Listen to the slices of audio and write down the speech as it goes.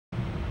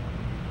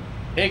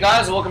Hey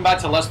guys, welcome back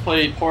to Let's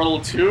Play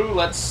Portal 2.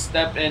 Let's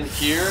step in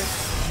here.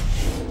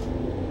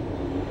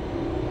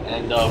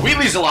 And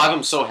Wheatley's alive,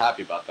 I'm so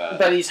happy about that.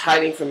 But he's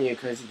hiding from you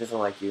because he doesn't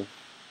like you.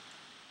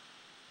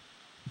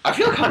 I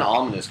feel kind of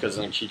ominous because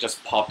like, he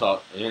just popped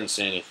up and didn't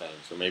say anything.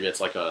 So maybe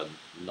it's like a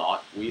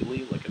not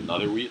Wheatley, like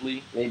another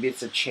Wheatley. Maybe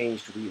it's a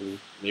changed Wheatley.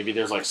 Maybe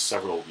there's like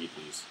several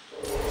Wheatleys.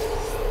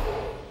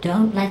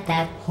 Don't let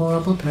that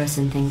horrible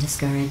person thing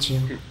discourage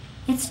you.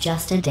 It's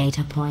just a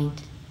data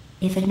point.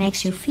 If it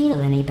makes you feel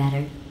any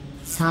better,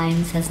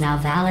 science has now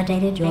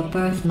validated your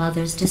birth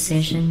mother's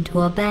decision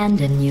to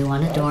abandon you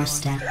on a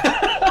doorstep.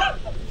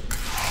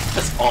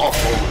 That's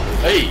awful.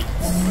 Hey!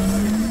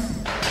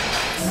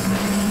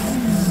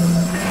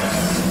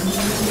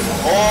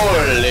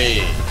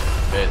 Holy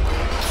bit.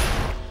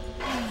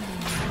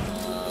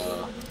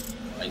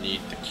 I need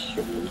the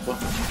cube.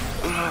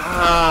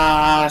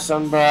 Ah,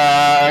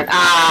 sunburn.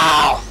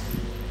 Ow!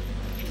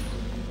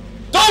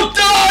 Don't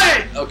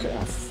die! Okay,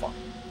 oh, fuck.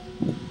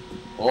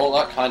 Well,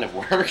 that kind of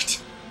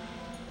worked.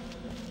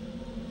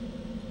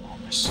 Oh,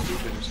 my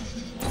stupid.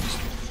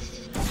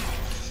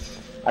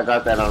 I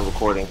got that on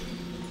recording.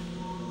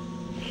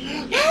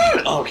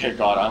 Okay,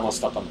 God, I almost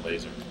stepped on the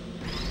laser.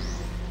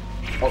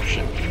 Oh,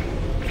 shit.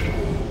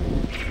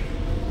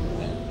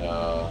 And,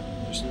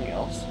 there's something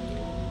else?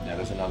 Yeah,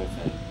 there's another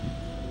thing.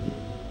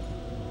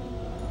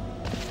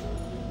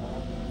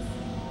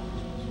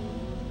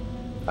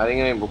 I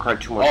think I record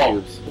 2 more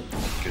cubes.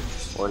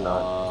 Goodness. Or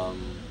not.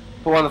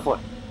 Put one on the floor.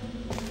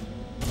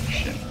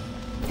 Shit.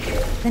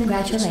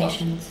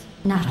 Congratulations.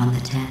 Not on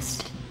the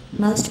test.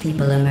 Most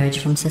people emerge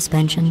from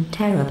suspension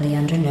terribly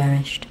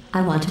undernourished.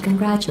 I want to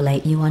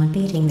congratulate you on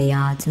beating the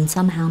odds and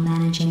somehow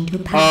managing to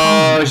pack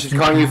on. Oh, she's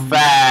calling you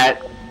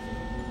fat.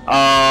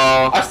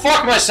 Oh. I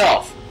fucked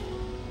myself!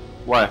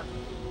 What?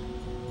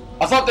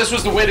 I thought this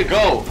was the way to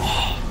go.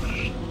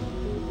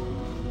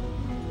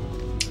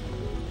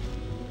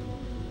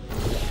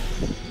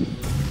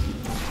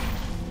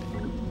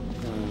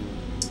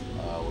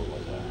 What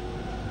was that?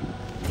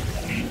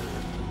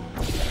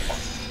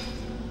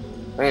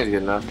 I think it's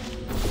good enough.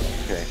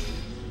 Okay.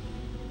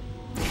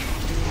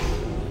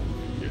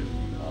 Good.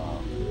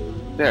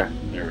 There.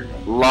 There we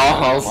go.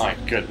 Lols. Oh my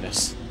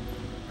goodness.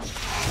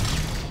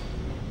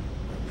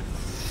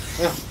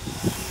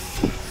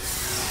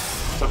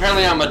 So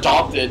apparently I'm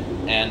adopted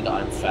and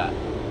I'm fat.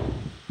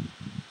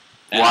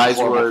 And Wise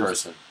I'm a horrible words.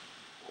 person.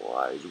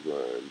 Wise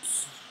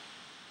words.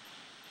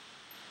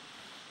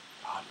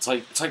 God, it's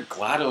like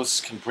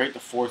GLaDOS can break the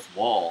fourth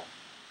wall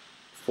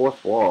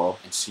Fourth wall.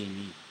 and see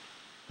me.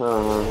 I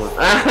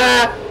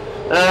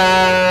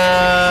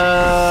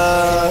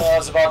I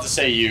was about to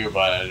say you,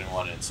 but I didn't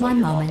want to insult One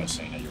your mom by moment.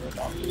 saying that you were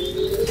adopted.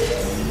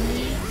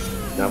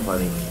 Not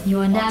funny. You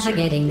are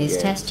navigating these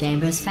Yeah. test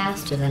chambers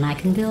faster than I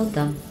can build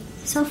them.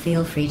 So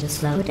feel free to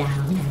slow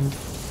down and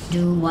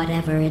do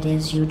whatever it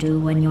is you do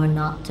when you're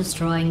not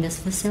destroying this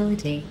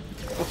facility.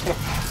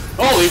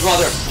 Holy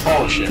mother!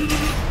 Oh shit.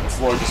 The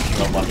floor just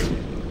came up under me.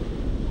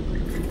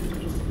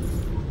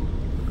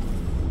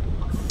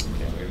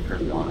 Okay, I'm gonna be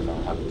perfectly honest, I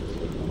don't have blue.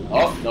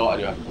 Oh, no, I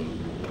do have blue.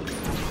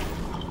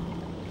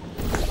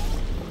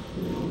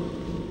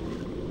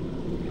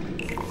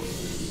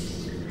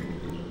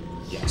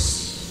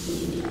 Yes.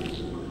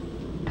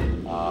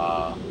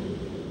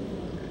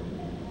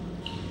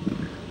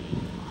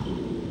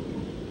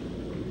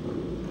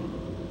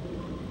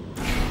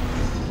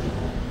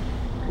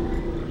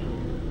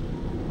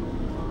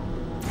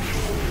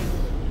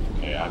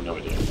 Okay, I have no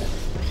idea.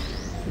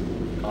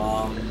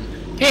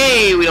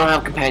 Hey, we don't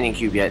have companion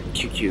cube yet.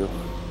 QQ.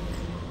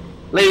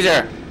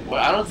 Laser.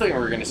 Well, I don't think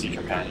we're gonna see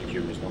companion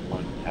cube. There's no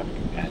point in having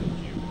companion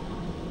cube.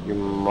 Your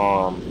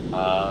mom.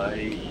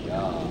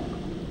 Yeah.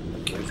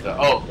 Where's the?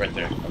 Oh, right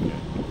there. Okay.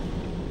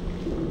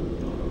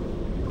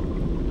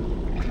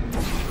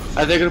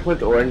 Are they gonna put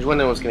the orange one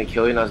and was gonna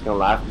kill you and I was gonna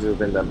laugh because it would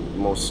have been the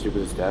most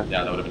stupidest death?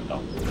 Yeah, that would have been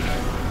dumb.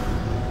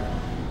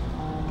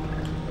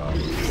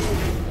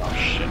 Oh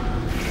shit.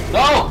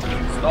 No!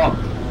 Stop.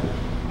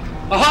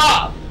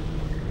 Aha!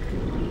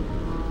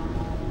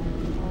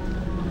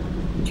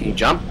 Can you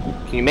jump?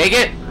 Can you make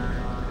it?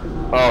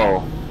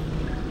 Oh.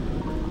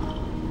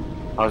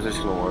 How's this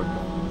gonna work?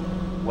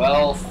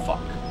 Well,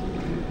 fuck.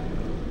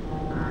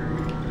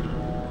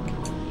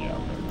 Yeah,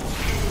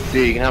 okay.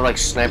 Dude, you can have like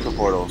sniper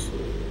portals.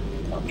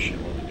 Oh shit,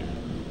 what are we doing?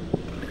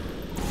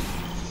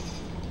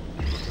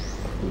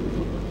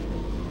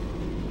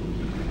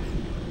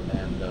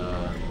 And,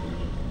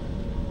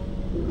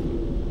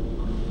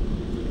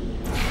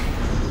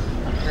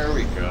 here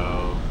we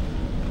go.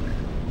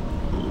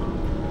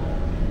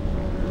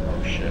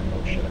 Oh shit, I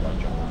gotta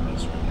jump over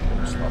this one.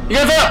 Stop. You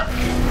guys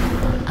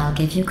up! I'll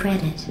give you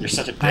credit. You're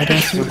such a I dick.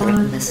 guess you are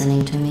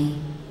listening to me.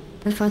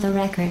 But for the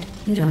record,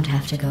 you don't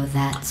have to go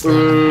that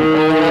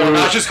slow.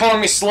 Now she's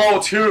calling me slow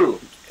too.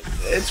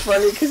 It's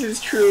funny because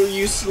it's true,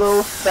 you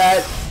slow,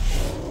 fat.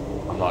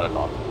 I'm not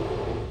adopted.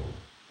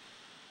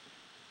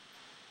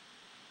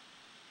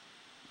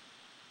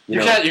 You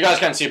guys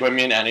can't see, but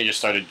me and Annie just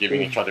started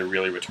giving each other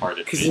really retarded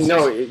Because faces. you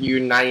know, you're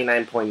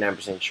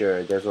 99.9%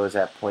 sure. There's always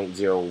that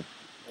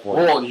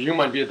Well, you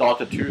might be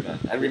adopted too then.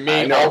 And we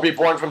may all be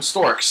born from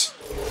storks.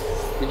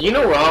 But you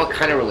know we're all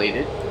kind of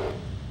related.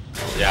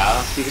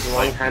 Yeah. Because a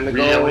long time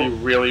ago.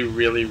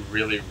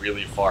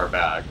 Really far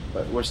back.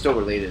 But we're still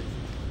related.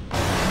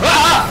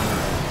 Ah!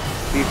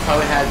 We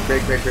probably had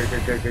great.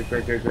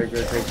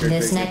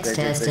 This next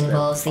test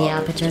involves the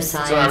aperture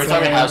science. So every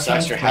time you have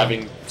sex, you're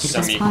having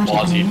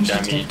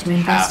semi-quasi-demi to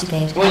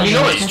investigate well, you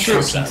know it's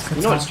true.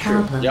 You know it's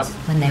true. Yep.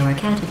 When they were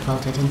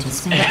catapulted into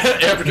space.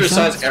 Aperture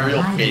science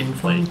aerial faith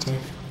plate.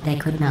 They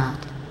could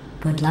not.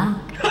 Good luck.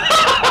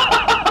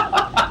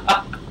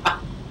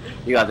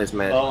 You got this,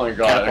 man. Oh my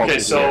god. Okay,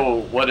 so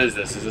what is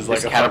this? Is this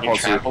like a fucking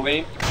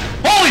trampoline?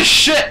 Holy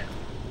shit!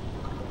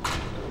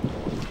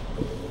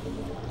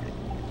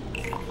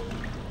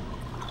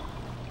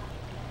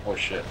 Oh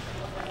shit.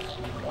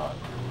 God.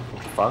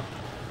 What the fuck?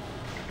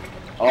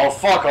 Oh,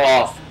 fuck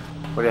off.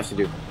 What do you have to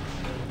do?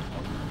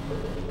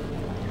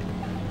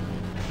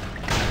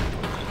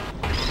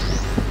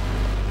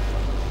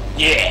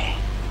 Yeah!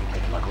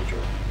 Like Michael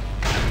Jordan.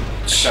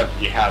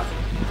 Except you have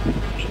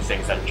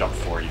things that jump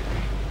for you.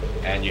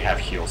 And you have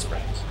heel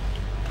springs.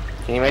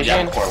 Can you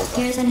imagine?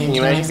 Here's an Can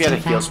you imagine if you had a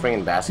interesting heel fact. spring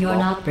in basketball?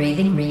 You're not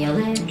breathing real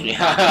air.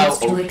 Yeah. It's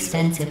too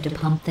expensive to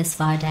pump this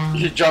far down.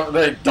 You jump,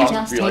 they You dump,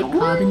 just be take like,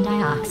 carbon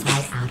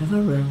dioxide out of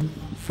a room,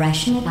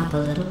 freshen it up a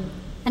little,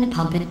 and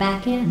pump it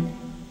back in.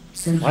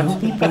 So you'll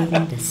be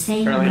breathing the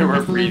same apparently we're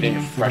wonderful breathing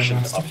air for the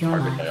freshened rest up of your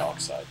carbon life.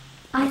 dioxide.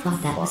 I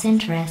thought that was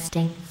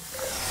interesting.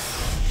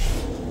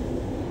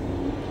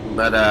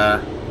 But,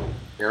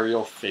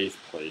 Aerial faith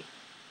plate.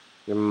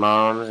 your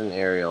mom's an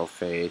aerial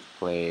faith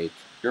plate.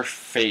 Your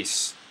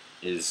face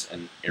is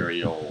an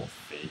aerial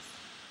faith.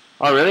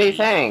 Oh, really?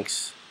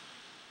 Thanks.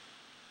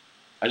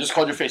 I just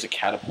called your face a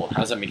catapult.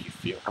 How does that make you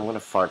feel? I'm gonna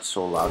fart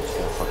so loud it's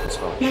gonna fucking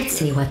smell. Let's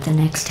see what the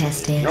next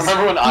test is. You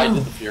remember when I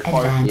did the fear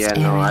part? Advanced Yeah,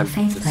 no, aerial it's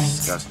faith plates.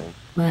 disgusting.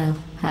 Well,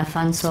 have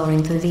fun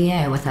soaring through the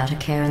air without a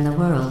care in the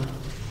world.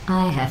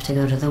 I have to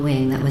go to the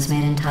wing that was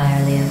made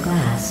entirely of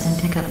glass and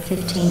pick up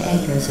 15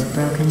 acres of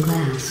broken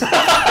glass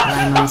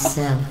by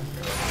myself.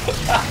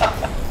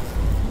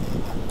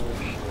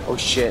 Oh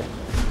shit.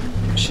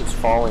 Shit's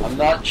falling. I'm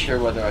not sure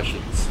whether I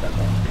should step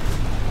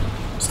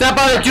up. Step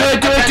on it! Do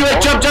it! Do it! Do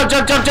it! Jump! Jump!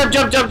 Jump! Jump! Jump!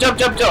 Jump! Jump! Jump!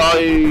 Jump! Jump!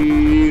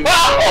 Oh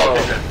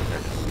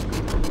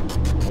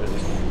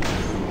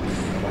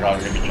my god, I'm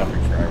gonna be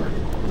jumping forever.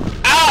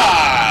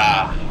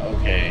 Ah!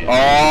 Okay.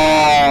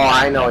 Oh,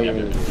 I know you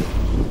mean.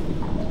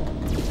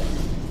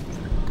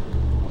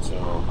 So,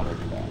 how do I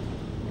do that?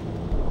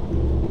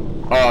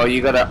 Oh,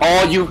 you gotta.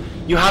 Oh,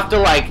 you have to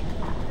like.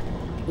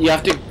 You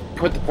have to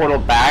put the portal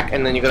back,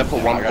 and then you gotta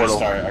put one portal.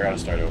 I gotta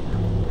start over.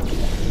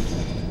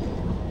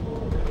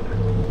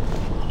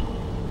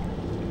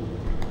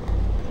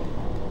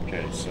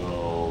 Okay,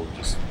 so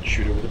just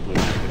shoot it with a blue.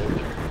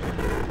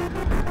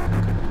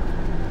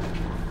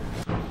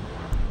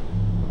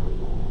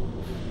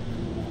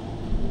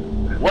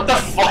 What the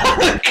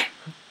fuck?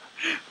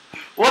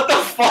 What the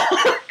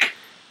fuck?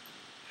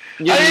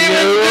 You I didn't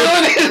even do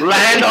anything.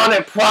 land on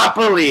it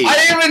properly. I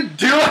didn't even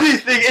do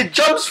anything. It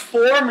jumps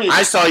for me.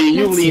 I saw you.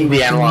 You Let's see leaned what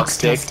the analog next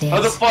stick. test is.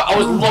 How the fuck? I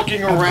was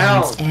looking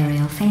Advanced around.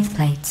 aerial faith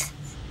plates.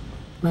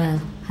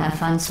 Well, have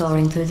fun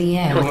soaring through the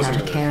air without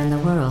a care in the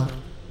world.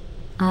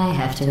 I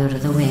have to go to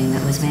the wing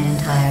that was made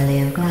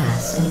entirely of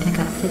glass and pick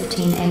up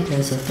 15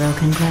 acres of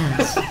broken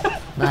glass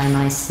by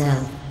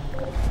myself.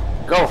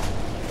 Go.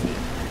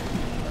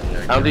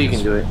 I don't think you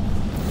can do it.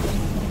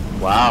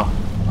 Wow.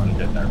 I'm gonna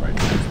get that right.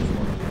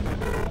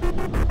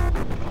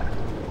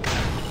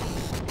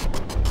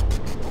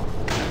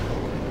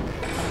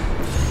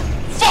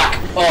 Fuck!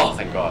 Oh,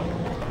 thank God.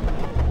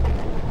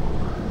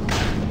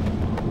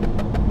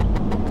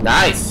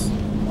 Nice.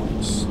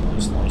 Nice.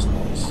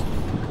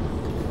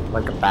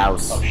 Like a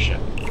mouse. Oh shit.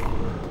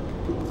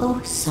 Oh,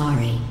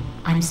 sorry.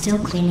 I'm still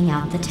cleaning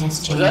out the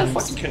test Was that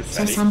chambers. fucking So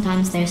confetti?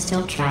 sometimes there's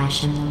still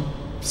trash in them,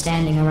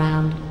 standing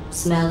around,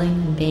 smelling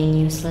and being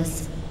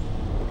useless.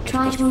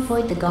 Try to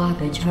avoid the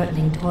garbage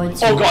hurtling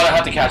towards you. Oh God, I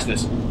have to catch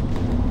this.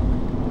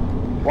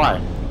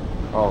 Why?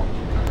 Oh.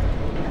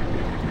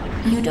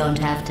 You don't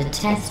have to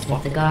test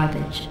with the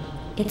garbage.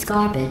 It's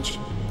garbage.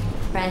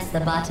 Press the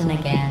button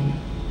again.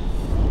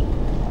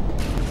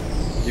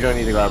 You don't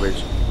need the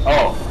garbage.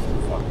 Oh.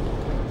 Fuck.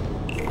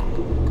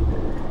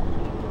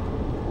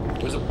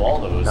 There's a ball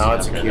that was. No,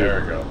 it's okay, cute.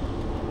 there we go.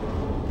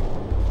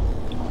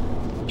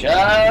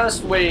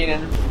 Just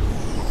waiting.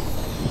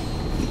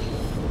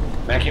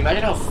 Man, can you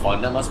imagine how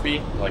fun that must be?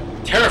 Like,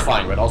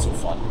 terrifying, but also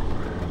fun.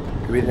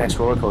 Could be the next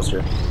roller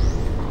coaster.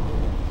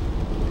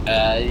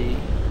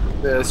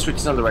 The switch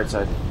is on the right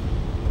side.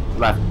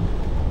 Left.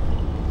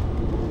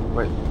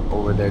 Wait,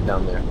 over there,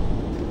 down there.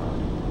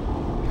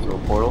 So,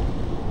 portal.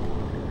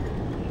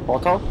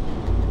 Portal?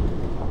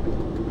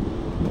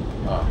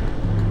 Oh.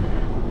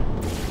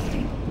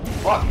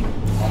 Fuck.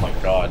 Oh my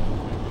God.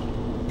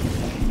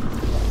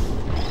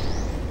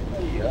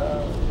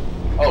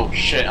 Oh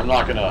shit, I'm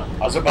not gonna.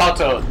 I was about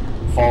to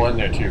fall in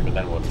there too, but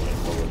then what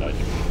would I do?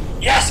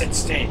 Yes, it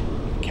stayed!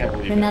 Can't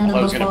believe Remember it.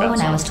 I was gonna before bet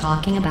when I was something.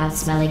 talking about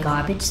smelly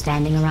garbage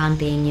standing around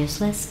being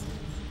useless?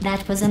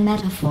 That was a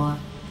metaphor.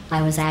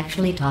 I was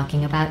actually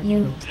talking about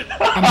you.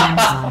 And I'm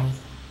sorry.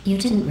 You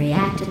didn't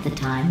react at the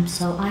time,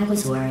 so I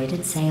was worried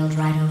it sailed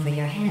right over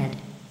your head,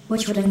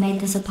 which would have made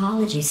this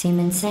apology seem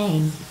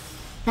insane.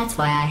 That's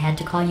why I had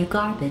to call you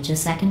garbage a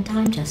second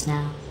time just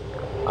now.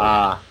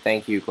 Ah,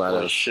 thank you, Oh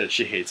GLaDOS. shit,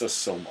 she hates us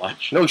so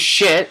much. No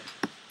shit!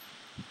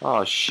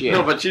 Oh shit.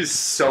 No, but she's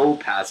so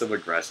passive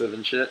aggressive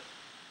and shit.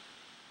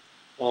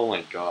 Oh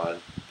my god.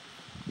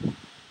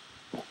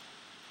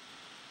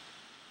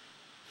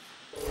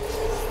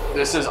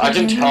 This is, I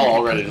can tell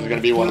already, this is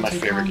gonna be one of my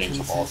favorite games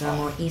of all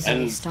time.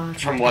 And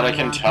from what I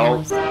can tell...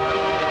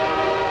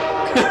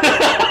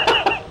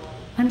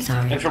 I'm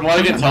sorry. And from what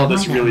I can tell,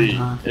 this really,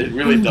 it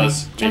really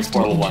does make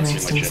Portal 1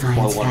 seem like shit.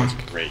 Portal 1 was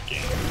a great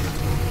game.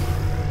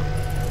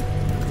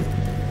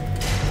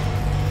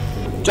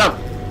 Jump!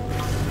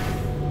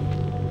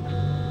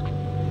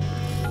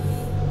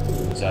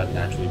 Does that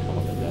naturally come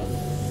up and down?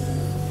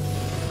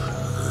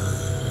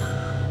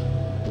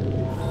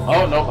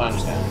 Oh, nope, I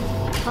understand.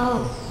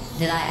 Oh,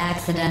 did I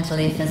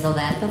accidentally fizzle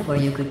that before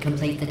you could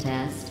complete the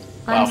test?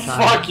 I'm Oh,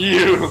 sorry. fuck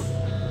you!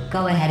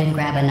 Go ahead and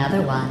grab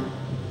another one.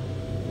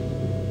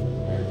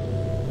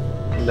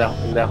 In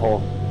that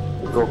hole.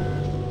 Go.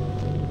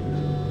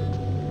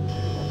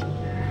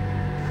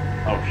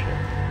 Oh shit.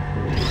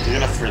 You're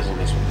gonna frizzle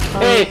this one.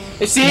 Hey,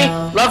 see?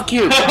 no. Love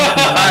cube.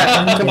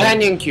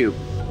 Companion cube.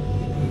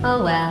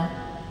 Oh well.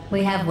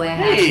 We have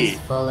warehouses Hey.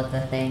 full of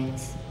the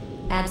things.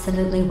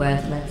 Absolutely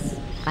worthless.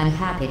 I'm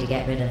happy to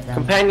get rid of them.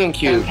 Companion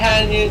cube.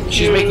 Companion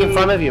She's making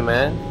fun of you,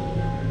 man.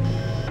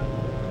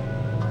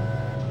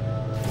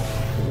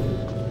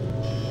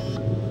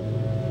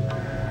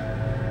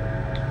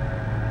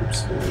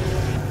 Oops.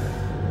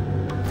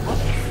 What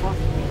the fuck?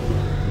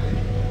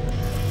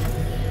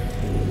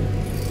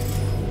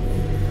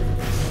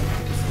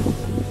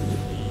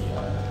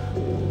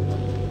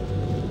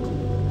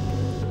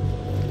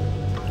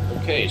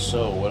 Okay,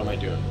 so what am I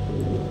doing?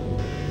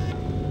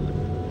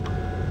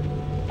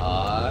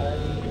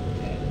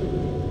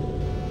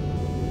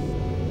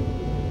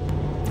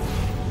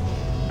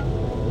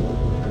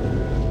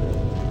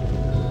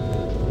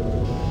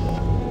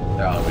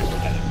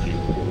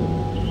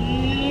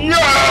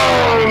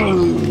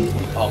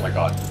 Oh my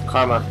god.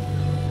 Karma.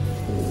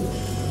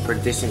 For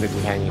dissing the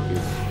companion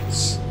cube.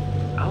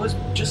 I was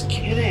just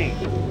kidding.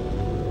 You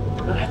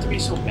don't have to be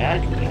so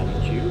bad,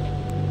 companion cube.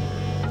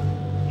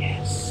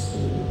 Yes.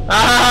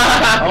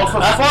 Oh,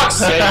 for fuck's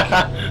sake.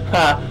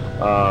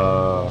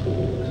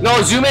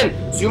 No, zoom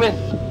in. Zoom in.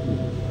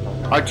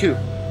 R2.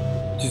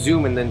 To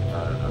zoom and then.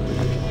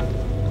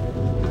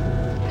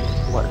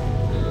 What?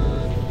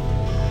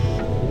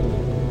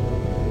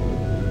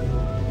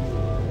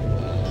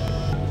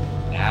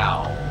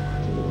 Now.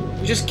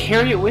 You just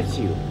carry it with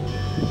you.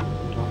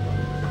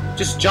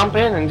 Just jump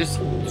in and just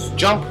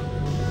jump.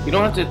 You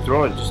don't have to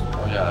throw it. Just.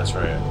 Oh yeah, that's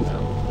right. Yeah.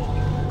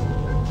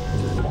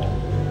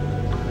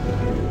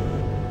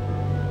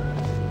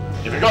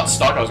 If it got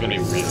stuck, I was gonna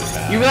be really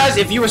bad. You realize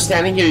if you were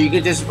standing here, you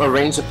could just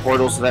arrange the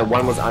portal so that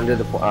one was under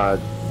the.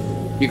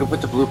 You could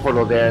put the blue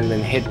portal there and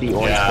then hit the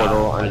orange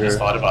portal under. I just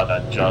thought about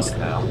that just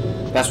now.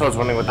 That's what I was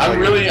wondering. What the I'm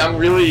really,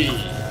 really.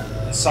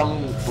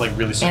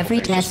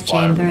 Every test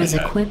chamber is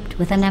equipped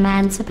with an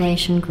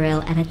emancipation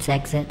grill at its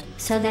exit,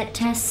 so that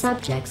test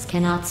subjects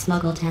cannot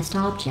smuggle test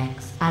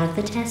objects out of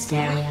the test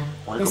area.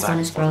 This one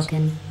is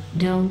broken.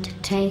 Don't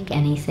take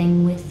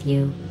anything with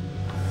you.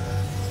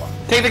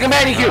 Take the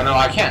companion cube! No,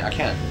 I can't.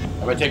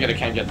 If I take it, I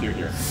can't get through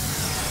here.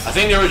 I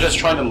think they were just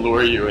trying to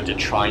lure you into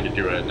trying to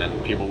do it, and then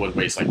people would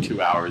waste like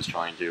 2 hours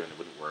trying to, and it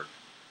wouldn't work.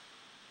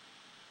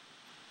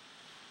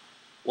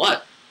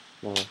 What?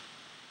 No.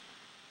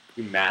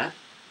 You mad?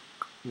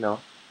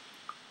 No.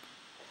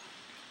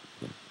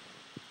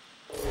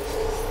 I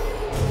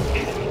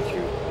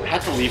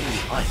had to leave him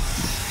behind.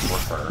 Or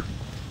her.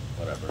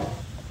 Whatever.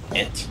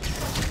 It.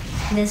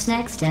 This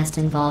next test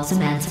involves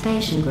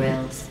emancipation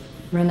grills.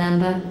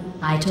 Remember,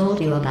 I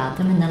told you about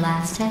them in the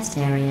last test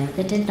area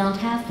that did not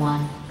have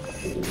one.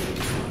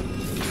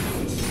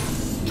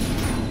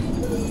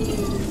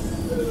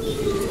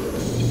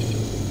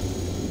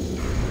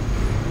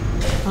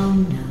 Oh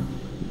no,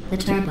 the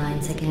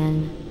turbines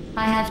again.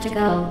 I have to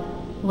go.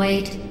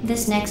 Wait,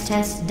 this next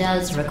test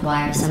does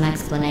require some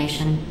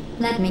explanation.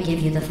 Let me give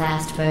you the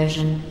fast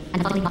version.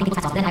 There,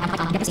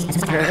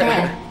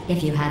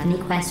 if you have any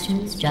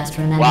questions, just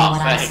remember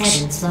what I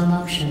said in slow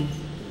motion.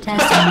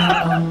 Test on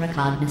your own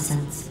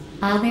recognizance.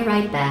 I'll be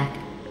right back.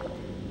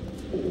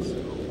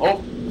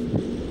 Oh!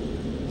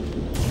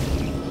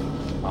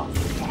 Oh,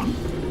 fuck.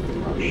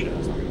 Oh, shit,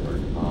 that's not gonna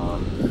work.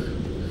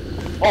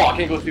 Oh, I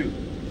can't go through.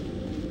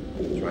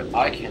 That's right,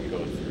 I can go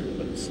through,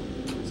 but this can't.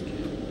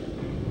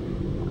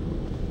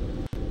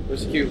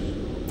 Where's the cube?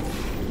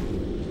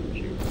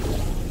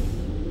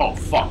 Oh,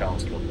 fuck, that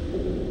one's killed.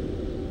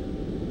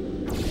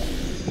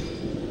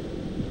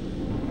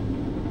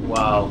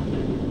 Wow.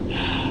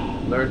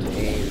 Learn to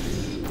aim.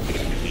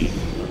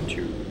 Learn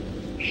to.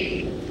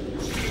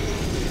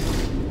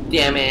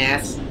 Damn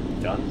ass.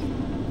 Done.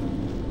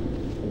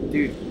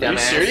 Dude, Are you dumbass.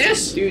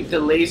 serious? Dude, the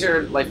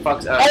laser like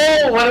fucks up.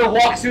 Oh, when it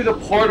walks through the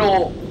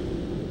portal.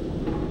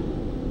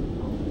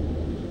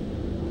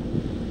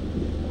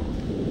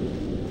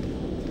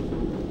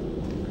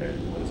 Okay,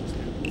 what does this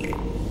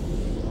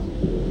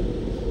do?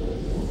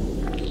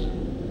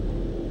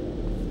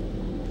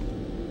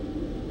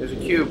 There's a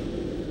cube.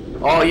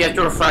 Oh, you have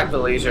to refract the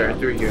laser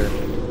through here.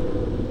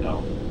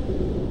 No.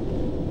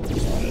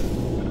 That's not it.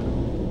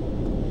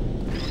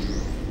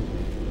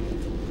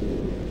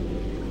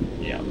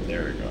 Yeah,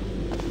 there we go.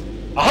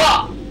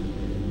 Aha!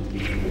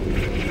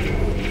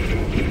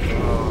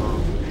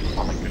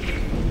 Oh my goodness.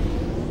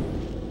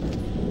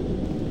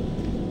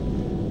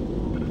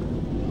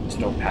 Just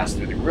don't pass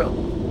through the grill.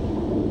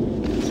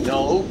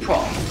 No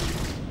problem.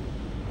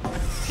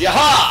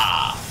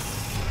 Yaha!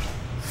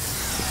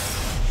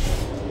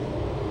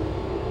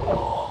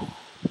 Oh.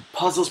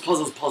 Puzzles,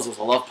 puzzles, puzzles.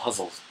 I love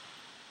puzzles.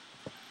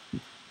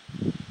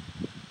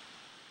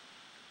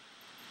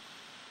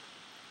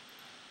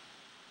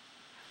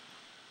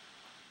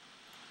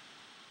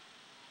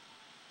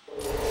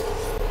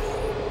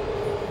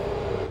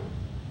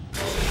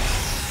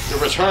 The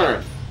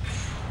return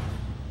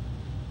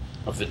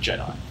of the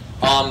Jedi.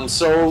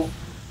 So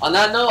on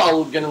that note,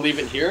 I'm gonna leave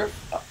it here.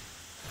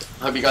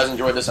 I hope you guys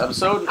enjoyed this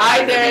episode.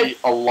 I There'll did. be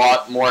a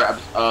lot more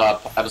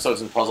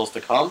episodes and puzzles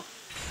to come.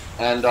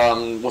 And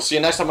we'll see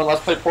you next time on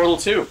Let's Play Portal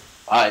 2.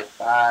 Bye.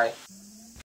 Bye.